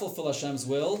not fulfill Hashem's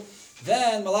will,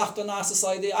 then Malachta Nasas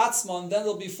Atzman, then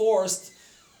they'll be forced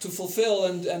to fulfill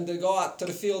and they go out to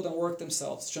the field and work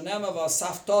themselves. You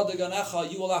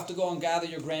will have to go and gather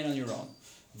your grain on your own.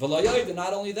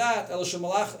 Not only that,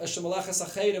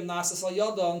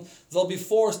 they'll be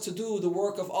forced to do the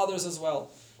work of others as well.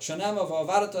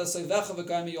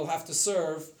 You'll have to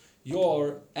serve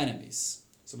your enemies.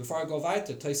 So before I go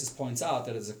weiter, Taisus points out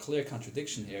that there's a clear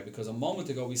contradiction here, because a moment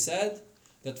ago we said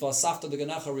that Vasafta de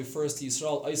Ganacha refers to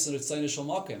Yisrael,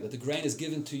 that the grain is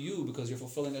given to you because you're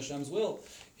fulfilling Hashem's will.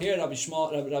 Here Rabbi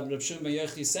Shimon ben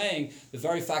Yochai is saying the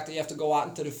very fact that you have to go out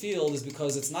into the field is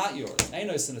because it's not yours.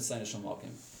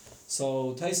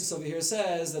 So Taisus over here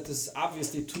says that there's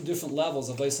obviously two different levels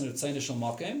of Eisin Ritzayin Shel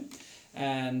Makim,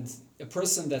 and a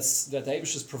person that the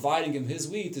Eibush is providing him his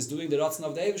wheat is doing the Ratzon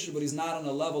of the Eibush, but he's not on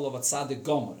the level of a Tzaddik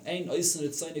Gomer. Ein Eisin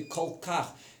Ritzayin Kol Kach.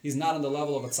 He's not on the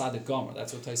level of a Tzaddik Gomer.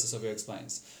 That's what Taisus over here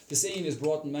explains. The same is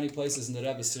brought in many places in the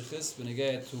Rebbe's Sichos. When you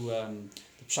get to the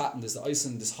Pshat, there's the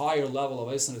Eisin, this higher level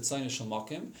of Eisin Ritzayin Shel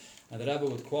Makim. And the Rebbe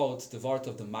would quote the Vart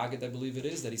of the Maggid, I believe it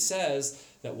is, that he says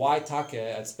that why Take,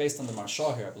 it's based on the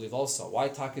Marsha here, I believe also, why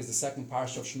Take is the second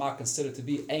parsha of Shema considered to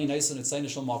be Ein Eisin Ritzayin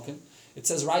Shel Makim. It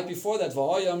says right before that,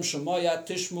 V'hoyam Shemoya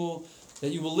Tishmu, that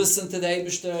you will listen to the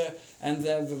Eibishter, and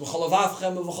then V'chol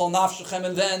avavchem, V'chol nafshechem,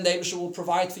 and then the Eibishter will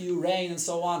provide for you rain and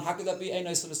so on. How could that be Ein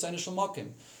Eisin Ritzayin Shel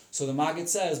Makim? So the Maggid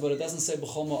says, but it doesn't say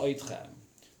B'chol ma'oitchem.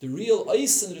 The real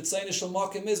Eisin Ritzayin Shel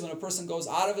Makim is when a person goes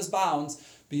out of his bounds,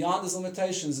 beyond his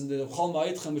limitations, in the B'chol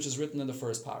ma'oitchem, which is written in the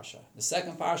first parsha. The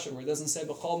second parsha, where it doesn't say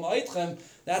B'chol ma'oitchem,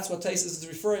 that's what Taisus is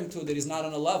referring to, that he's not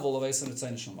on a level of Eisin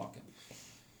Ritzayin Shel Makim.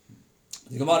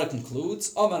 The Gemara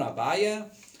concludes, Omar Abaye,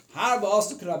 Harba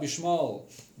Ostuk Rabbi Shmuel,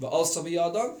 V'osa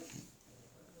b'yadam.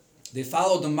 They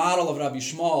followed the model of Rabbi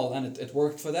Shmuel, and it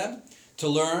worked for them, to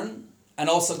learn, and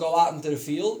also go out into the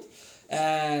field.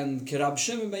 And Rab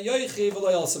Shimon ben Yochai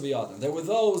v'lo yalsa b'yadam. There were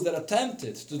those that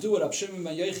attempted to do what Rab Shimon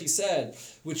ben Yochai said,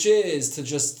 which is to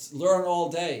just learn all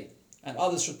day, and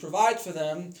others should provide for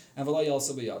them, and v'lo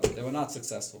yalsa b'yadam. They were not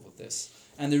successful with this.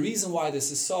 And the reason why this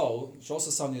is so, which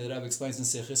also something that Rebbe explains in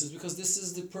Sichos, is because this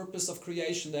is the purpose of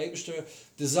creation. The Eibishter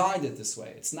designed it this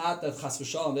way. It's not that Chas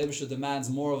v'Shalom, the Eibishter demands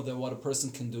more of what a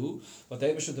person can do, but the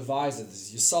Eibishter devised it.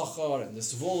 This Yisachar and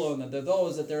this Zvulun, and they're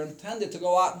those that they're intended to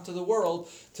go out into the world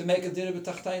to make a Dira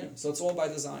b'Tachteinim. So it's all by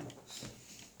design.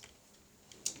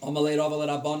 Amalei Rav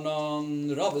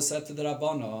al-Rabbanon, Rav said to the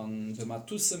Rabbanon,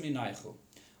 V'matusa minaychu,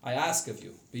 I ask of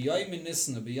you, b'yayim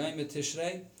Nisan, b'yayim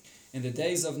Tishrei, in the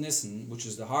days of Nisan, which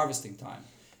is the harvesting time,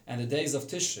 and the days of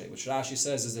Tishrei, which Rashi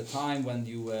says is the time when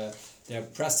they're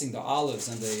pressing the olives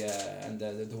and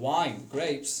the wine, the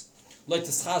grapes. I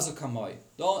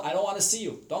don't want to see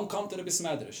you. Don't come to the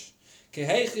Bismedrish.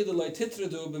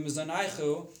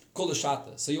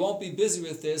 So you won't be busy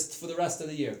with this for the rest of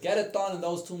the year. Get it done in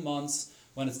those 2 months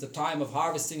when it's the time of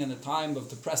harvesting and the time of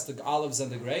to press the olives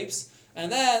and the grapes, and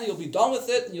then you'll be done with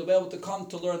it and you'll be able to come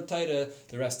to learn Torah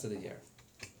the rest of the year.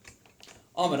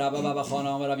 Come and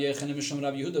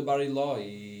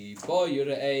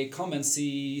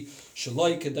see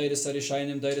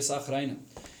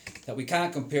that we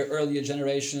can't compare earlier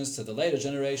generations to the later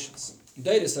generations.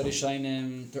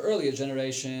 The earlier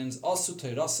generations,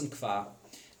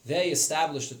 they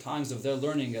established the times of their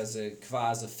learning as a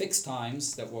fixed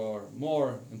times that were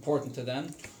more important to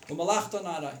them. And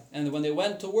when they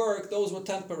went to work, those were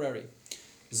temporary.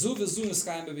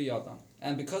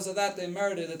 And because of that, they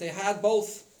merited that they had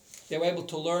both. They were able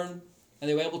to learn, and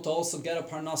they were able to also get a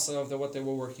parnasa of what they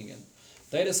were working in.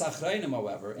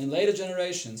 However, in later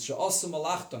generations,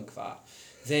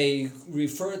 they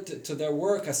referred to their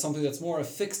work as something that's more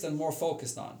fixed and more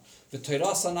focused on. And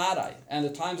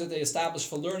the times that they established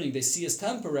for learning, they see as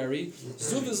temporary.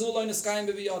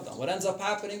 What ends up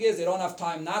happening is they don't have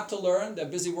time not to learn. They're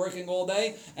busy working all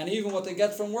day, and even what they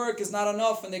get from work is not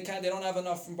enough, and they don't have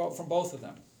enough from both of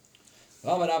them.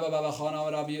 Come and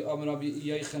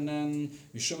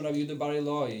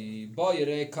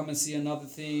see another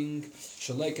thing.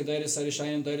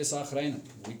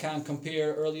 We can't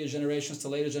compare earlier generations to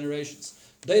later generations.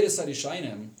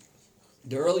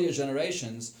 The earlier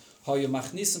generations,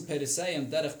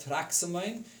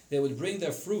 they would bring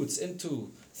their fruits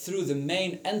through the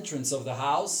main entrance of the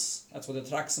house. That's what the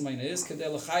Traxamain is. In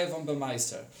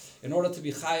order to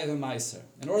be chayav and meiser.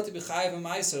 In order to be chayav and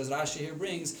meiser, as Rashi here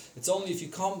brings, it's only if you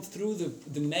come through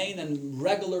the main and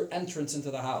regular entrance into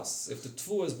the house. If the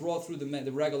tfu is brought through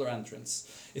the regular entrance.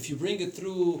 If you bring it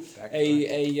through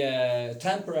a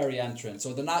temporary entrance,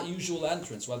 or the not usual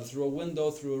entrance, whether through a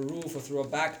window, through a roof, or through a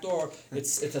back door,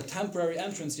 it's a temporary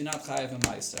entrance, you're not chayav and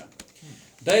meiser.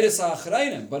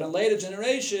 But in later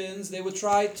generations, they would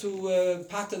try to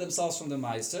pater themselves from the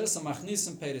meiser. So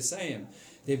machnisim periseim.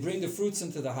 They bring the fruits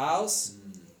into the house.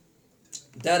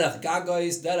 Derech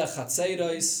gagois, derech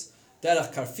chatzeiros,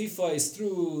 derech karfifois,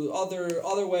 through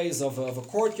other ways of a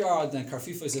courtyard. And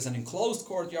karfifois is an enclosed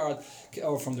courtyard,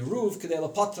 or from the roof. Kedei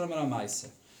lepatram and a meiser.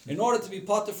 In order to be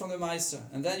pater from the meiser,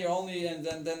 and then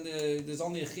there's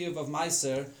only a chiyuv of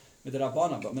meiser with the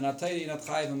Rabbana, but minatayri you're not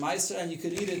chayiv and meiser, and you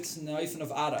could eat it in the oifen of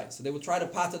arai. So they would try to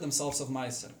pater themselves of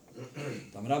meiser. The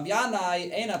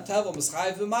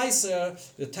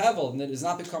tevel does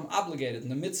not become obligated in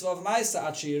the mitzvah of meiser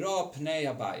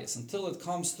until it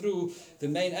comes through the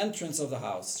main entrance of the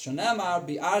house. Shanamar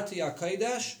bi'arti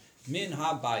hakodesh min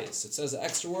habayis. It says the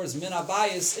extra words min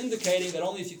habayis, indicating that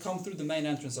only if you come through the main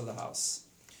entrance of the house.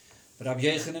 Rabbi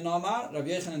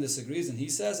Yechanan disagrees, and he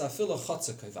says afilu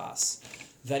chotzer kavas,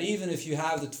 that even if you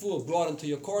have the tfuah brought into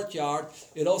your courtyard,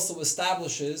 it also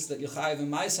establishes that you chayiv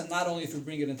and ma'aser, not only if you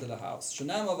bring it into the house. You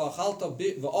bring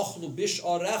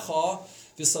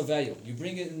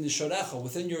it in the shorecha,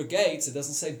 within your gates. It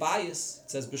doesn't say bias.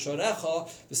 It says b'shorecha,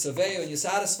 b'saveyo, and you're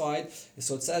satisfied.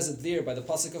 So it says it there by the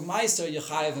pasuk of ma'aser, you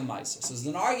chayiv and ma'aser. So there's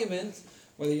an argument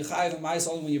whether you chayiv and ma'aser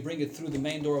only when you bring it through the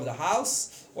main door of the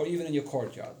house, or even in your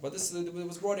courtyard. But this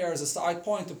was brought here as a side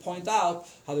point to point out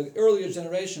how the earlier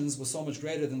generations were so much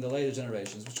greater than the later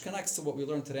generations, which connects to what we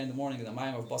learned today in the morning in the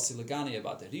Mayim of Basi Lagani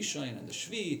about the Rishon and the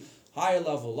Shvi, higher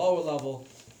level, lower level.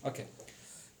 Okay,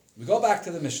 we go back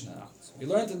to the Mishnah now. We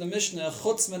learned in the Mishnah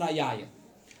chutz min hayayim,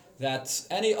 that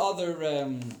any other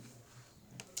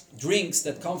drinks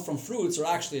that come from fruits, or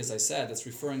actually, as I said, that's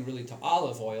referring really to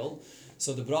olive oil,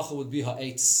 so the bracha would be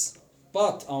ha'etz.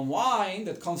 But on wine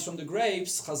that comes from the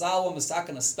grapes, Chazal will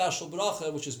misaken a special bracha,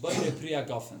 which is Beirei Priya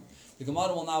Gofen. The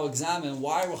Gemara will now examine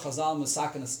why were Chazal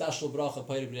misaken a special bracha,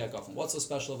 Beirei Priya Gofen. What's so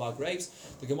special about grapes?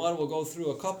 The Gemara will go through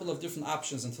a couple of different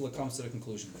options until it comes to the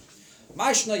conclusion.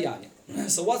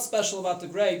 So what's special about the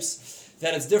grapes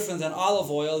that it's different than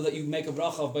olive oil that you make a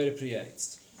bracha of Beirei Priya?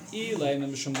 If you're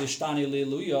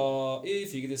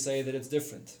going to say that it's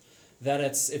different, that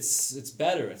it's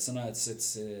better, it's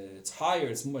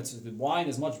higher, the wine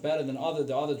is much better than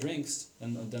the other drinks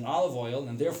than olive oil,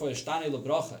 and therefore ishtani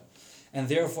lebracha, and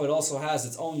therefore it also has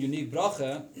its own unique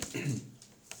bracha.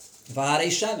 V'harei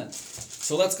shemen.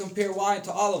 So let's compare wine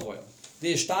to olive oil.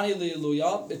 The ishtani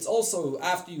leluya, it's also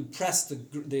after you press the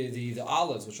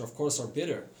olives, which of course are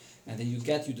bitter, and then you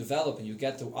develop and you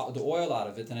get the oil out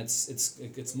of it, and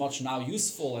it's much now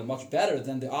useful and much better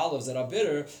than the olives that are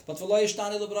bitter. But v'lo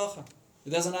yishtani lebracha, it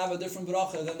doesn't have a different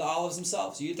bracha than the olives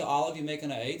themselves. You eat the olive, you make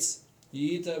an ha'etz.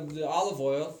 You eat the olive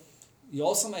oil, you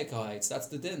also make a ha'etz. That's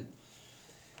the din.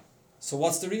 So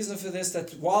what's the reason for this?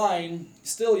 That wine,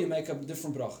 still you make a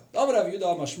different bracha. Amar Rav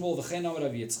Yehuda Mashmul v'chein Amar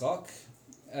Rav Yitzchak.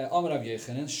 Amar Rav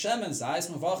Yechanan, shemen zayis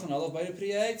mavachin olive by the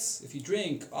priyates. If you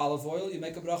drink olive oil, you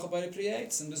make a bracha by the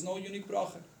priyates, and there's no unique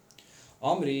bracha.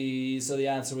 Amri, so the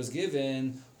answer was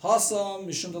given, hasam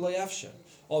mishum d'lo yafshe.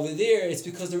 Over there, it's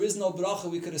because there is no bracha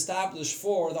we could establish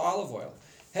for the olive oil.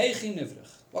 Heichi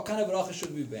nivrach. What kind of bracha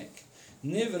should we make?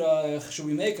 Nivrach, should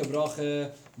we make a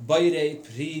bracha bayrei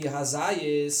pri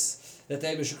hazayis, that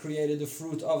Eibusha created the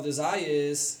fruit of the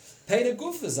zayis, pei the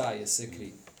guf zayis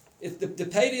sikri. The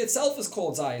peri itself is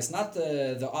called zayis, not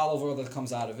the olive oil that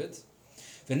comes out of it.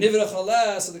 So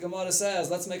the Gemara says,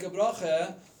 let's make a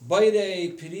bracha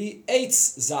bayrei pri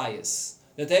eitz zayis,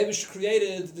 that Eibush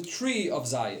created the tree of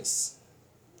zayis.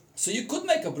 So you could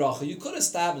make a bracha, you could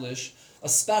establish a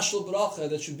special bracha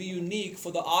that should be unique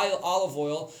for the olive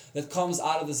oil that comes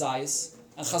out of the zayis,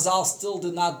 and Chazal still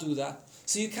did not do that.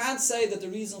 So you can't say that the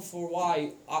reason for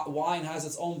why wine has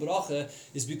its own bracha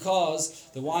is because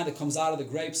the wine that comes out of the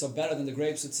grapes are better than the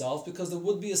grapes itself, because there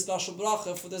would be a special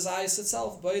bracha for the zayis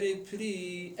itself. Bayrei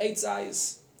pri eitz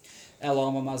zayis.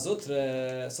 Elam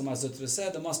Mazutra. So Mazutra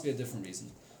said there must be a different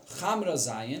reason. Chamra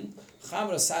zayin.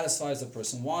 Chamra satisfies a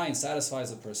person. Wine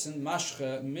satisfies a person.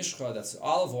 Mishcha, that's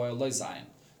olive oil, loy zayin.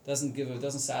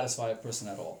 Doesn't satisfy a person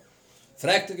at all.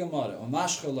 Frag the Gemara.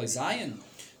 Mashcha loy zayin.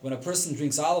 When a person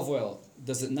drinks olive oil,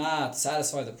 does it not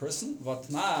satisfy the person?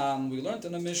 Vatman, we learned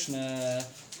in the Mishnah,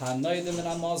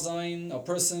 a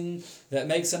person that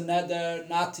makes a neder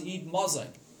not to eat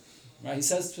mazain. Right? He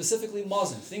says specifically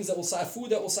mazin, things that will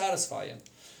food that will satisfy him.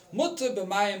 Mutter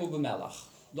b'mayim u'b'melach.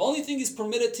 The only thing he's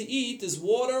permitted to eat is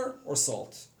water or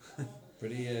salt.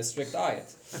 Pretty strict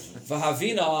diet.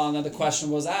 V'havina, and then the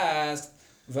question was asked,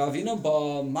 V'havina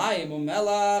b'mayim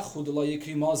u'melach hu d'lo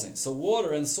yikri mazin. So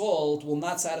water and salt will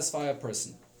not satisfy a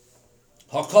person.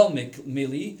 Hakol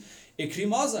mili ikri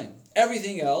mazin.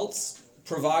 Everything else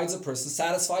provides a person,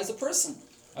 satisfies a person,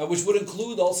 which would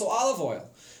include also olive oil.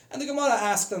 And the Gemara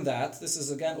asked them that. This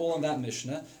is again all in that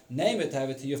Mishnah. Name it, have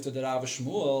it to Yufta de Rav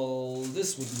Shmuel.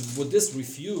 This would this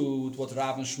refute what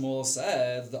Rav and Shmuel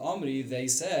said? The Omri, they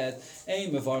said,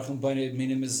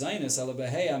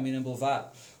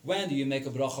 when do you make a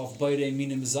bracha of Boirei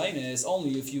Minim Zainis?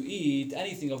 Only if you eat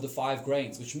anything of the 5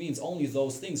 grains, which means only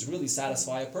those things really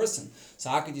satisfy a person. So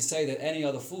how could you say that any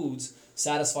other foods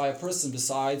satisfy a person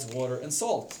besides water and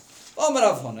salt?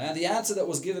 And the answer that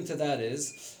was given to that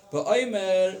is, if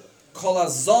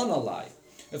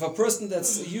a person that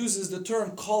uses the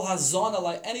term kol hazon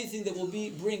alai, anything that will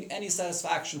bring any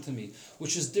satisfaction to me,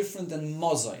 which is different than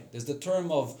mozain. There's the term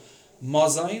of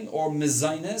mozain or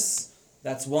mizainis,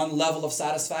 that's one level of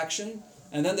satisfaction,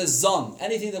 and then there's zon,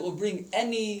 anything that will bring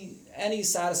any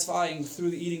satisfying through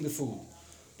eating the food.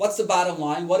 What's the bottom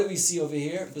line? What do we see over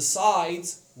here?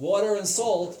 Besides water and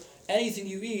salt, anything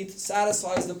you eat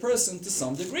satisfies the person to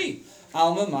some degree.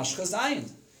 Alma mashcha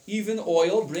zayin. Even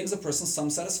oil brings a person some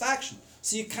satisfaction.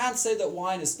 So you can't say that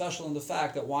wine is special in the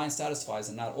fact that wine satisfies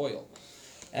and not oil.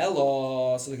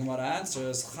 Elo, so the Gemara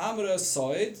answers, Chamra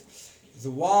soid,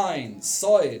 the wine,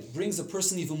 soid, brings a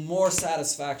person even more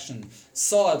satisfaction.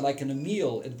 Soid, like in a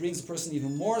meal, it brings a person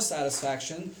even more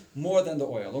satisfaction, more than the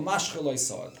oil. O mashcha loy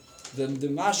soid. The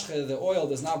mashcha, the oil,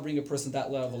 does not bring a person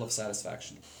that level of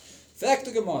satisfaction. Fact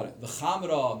to Gemara, the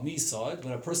chamra misod,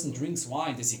 when a person drinks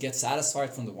wine, does he get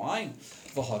satisfied from the wine?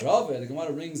 V'harave, the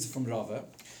Gemara brings from Rava,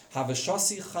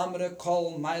 havashasi chamra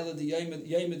kol maila de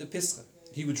yeme de pischa.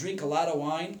 He would drink a lot of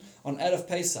wine on Erev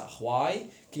Pesach. Why?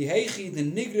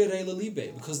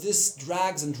 Because this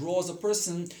drags and draws a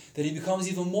person that he becomes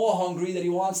even more hungry, that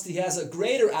he has a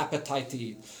greater appetite to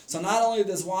eat. So not only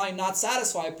does wine not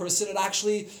satisfy a person, it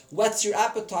actually whets your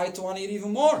appetite to want to eat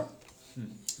even more.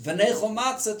 And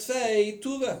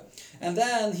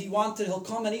then he'll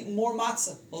come and eat more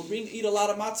matzah. He'll eat a lot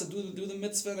of matzah, do the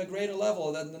mitzvah in a greater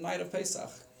level than the night of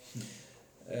Pesach.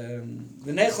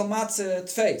 V'neichel matzah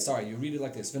tfei. Sorry, you read it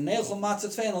like this. V'neichel matzah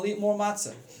tfei, and I'll eat more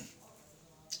matzah.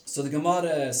 So the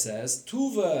Gemara says,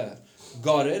 Tuva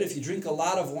got it. If you drink a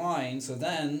lot of wine, so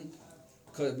then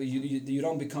you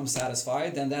don't become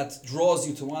satisfied, then that draws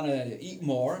you to want to eat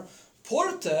more.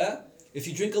 Porta, if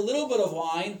you drink a little bit of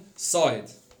wine, soid.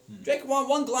 Drink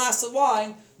one glass of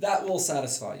wine, that will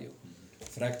satisfy you.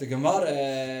 Frag the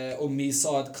Gemara,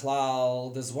 misod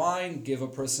klal, does wine give a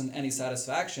person any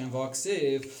satisfaction?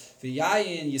 V'aksiv,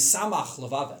 v'yayin yisamach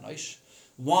levav.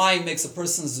 Wine makes a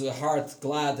person's heart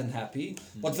glad and happy,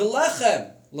 but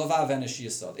v'lechem levav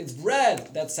yisod. It's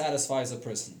bread that satisfies a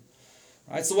person.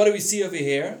 Right? So what do we see over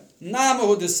here?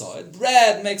 Namahu desod.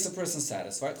 Bread makes a person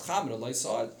satisfied. Chamra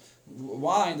loisod.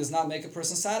 Wine does not make a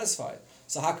person satisfied.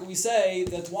 So how can we say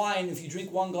that wine, if you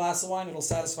drink one glass of wine, it'll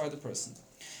satisfy the person?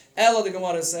 Ella, the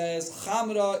Gemara says,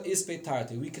 Chamra is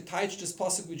betarti. We could teach this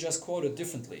pasuk we just quoted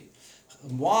differently.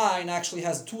 Wine actually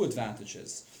has 2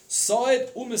 advantages.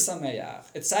 Soid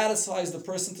u'misameach. It satisfies the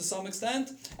person to some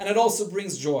extent, and it also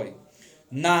brings joy.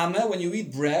 Name, when you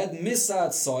eat bread, misad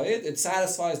soid, it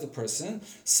satisfies the person.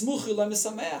 Smuchi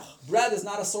misameach. Bread is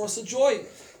not a source of joy.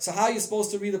 So how are you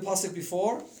supposed to read the pasuk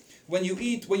before? When you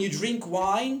drink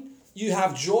wine, you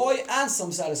have joy and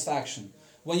some satisfaction.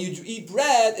 When you eat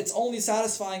bread, it's only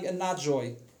satisfying and not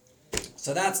joy.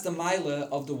 So that's the maila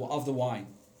of the wine.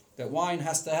 That wine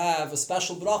has to have a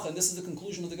special bracha, and this is the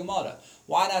conclusion of the Gemara.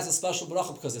 Wine has a special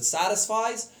bracha because it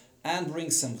satisfies and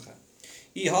brings simcha.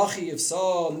 If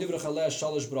so,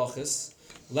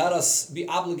 let us be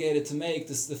obligated to make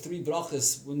the 3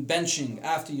 brachas when benching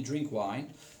after you drink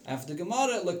wine. After the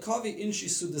Gemara,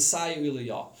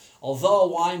 although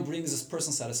wine brings a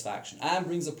person satisfaction and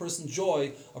brings a person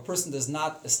joy, a person does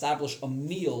not establish a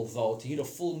meal, though, to eat a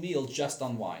full meal just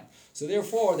on wine. So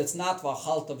therefore, that's not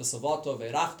v'achalta v'savato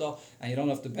v'erachta, and you don't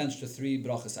have to bench the 3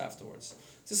 brachas afterwards.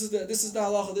 This is the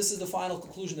halacha. This is the final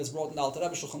conclusion that's brought in the Alter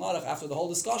Rebbe Shulchan Aruch after the whole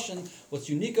discussion. What's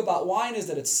unique about wine is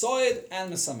that it's soid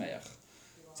and mesameach.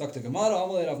 Sagt the Gemara,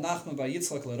 Amalei Rav Nachman by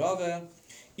Yitzchak l'Rave,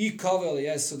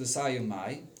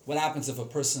 what happens if a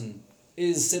person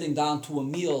is sitting down to a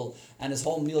meal and his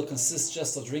whole meal consists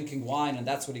just of drinking wine and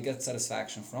that's what he gets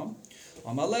satisfaction from?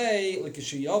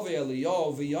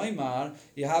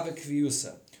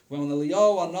 when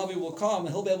Eliyahu Navi will come,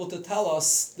 he'll be able to tell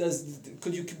us,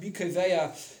 could you be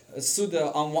kaveya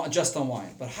suda just on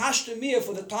wine? But hashtemiyah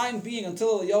for the time being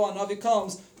until Eliyahu Navi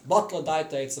comes, batla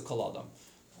daita it's a kaladam.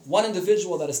 One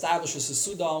individual that establishes a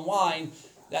suda on wine,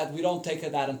 that we don't take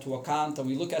that into account, and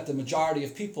we look at the majority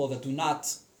of people that do not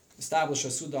establish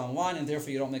a suda on wine, and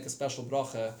therefore you don't make a special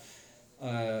bracha.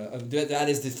 That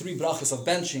is the 3 brachas of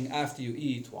benching after you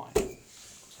eat wine.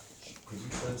 Could you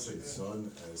translate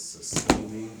zon as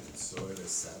sustaining and soil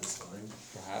as satisfying?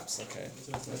 Perhaps, okay.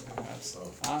 Perhaps. Oh.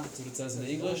 That's what it says in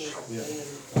English? Yeah.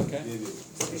 Okay.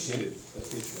 Satiated.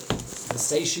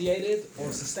 Satiated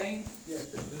or sustained? Yeah,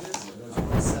 it is.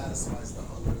 What satisfies the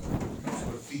hunger. That's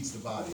what feeds the body.